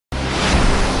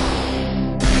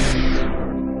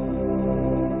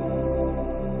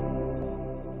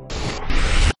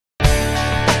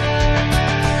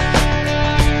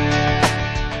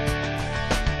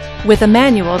With a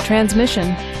manual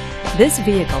transmission, this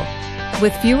vehicle,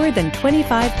 with fewer than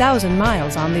 25,000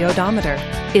 miles on the odometer,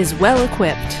 is well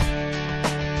equipped.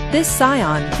 This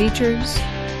Scion features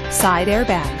side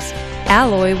airbags,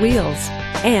 alloy wheels,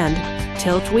 and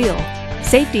tilt wheel.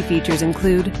 Safety features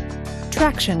include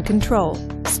traction control,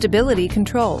 stability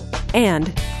control,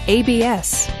 and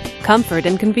ABS. Comfort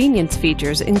and convenience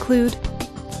features include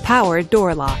power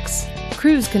door locks,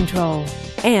 cruise control,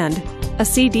 and a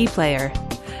CD player.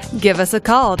 Give us a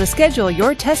call to schedule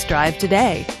your test drive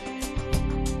today.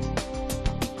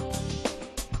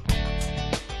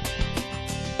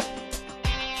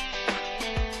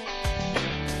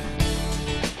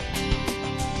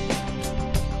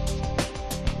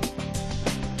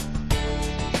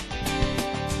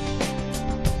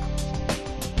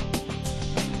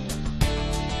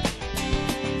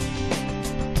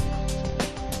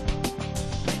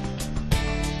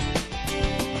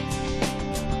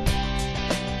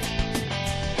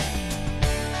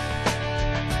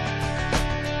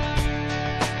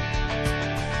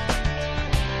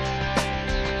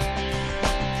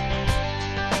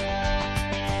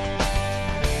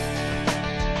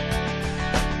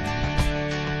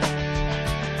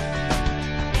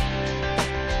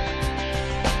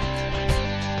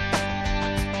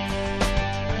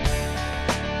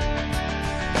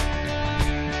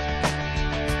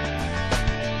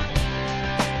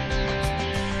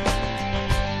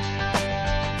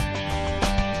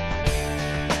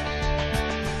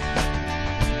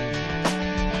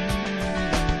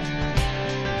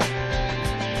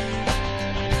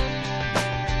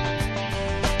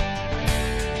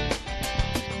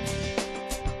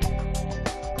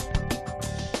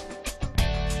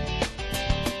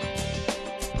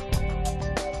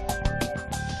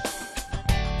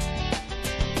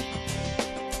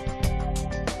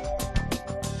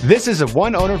 This is a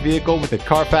one-owner vehicle with a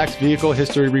Carfax Vehicle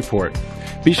History Report.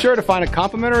 Be sure to find a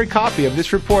complimentary copy of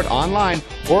this report online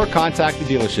or contact the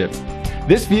dealership.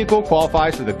 This vehicle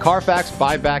qualifies for the Carfax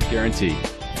Buyback Guarantee.